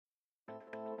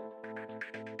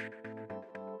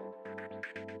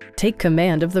Take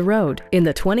command of the road in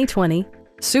the 2020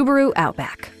 Subaru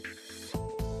Outback.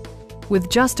 With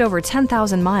just over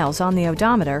 10,000 miles on the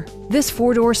odometer, this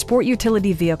four-door sport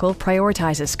utility vehicle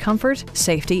prioritizes comfort,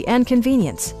 safety, and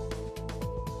convenience.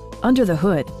 Under the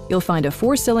hood, you'll find a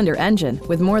four-cylinder engine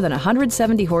with more than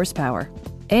 170 horsepower.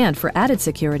 And for added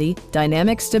security,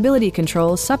 dynamic stability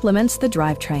control supplements the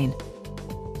drivetrain.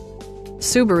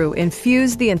 Subaru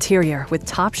infused the interior with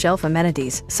top-shelf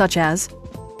amenities such as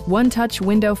one-touch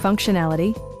window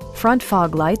functionality, front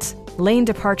fog lights, lane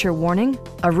departure warning,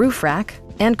 a roof rack,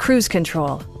 and cruise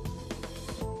control.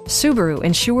 Subaru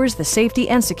ensures the safety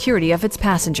and security of its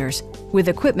passengers with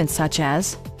equipment such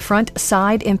as front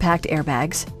side impact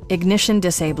airbags, ignition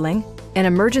disabling, an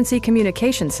emergency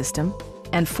communication system,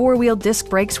 and four-wheel disc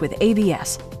brakes with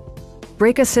ABS.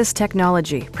 Brake Assist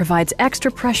technology provides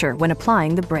extra pressure when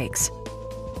applying the brakes.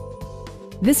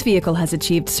 This vehicle has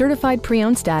achieved certified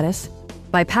pre-owned status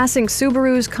by passing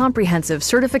Subaru's comprehensive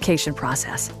certification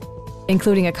process,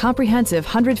 including a comprehensive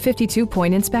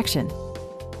 152-point inspection.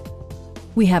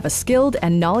 We have a skilled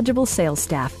and knowledgeable sales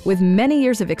staff with many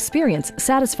years of experience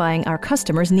satisfying our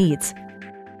customers' needs.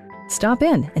 Stop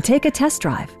in and take a test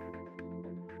drive.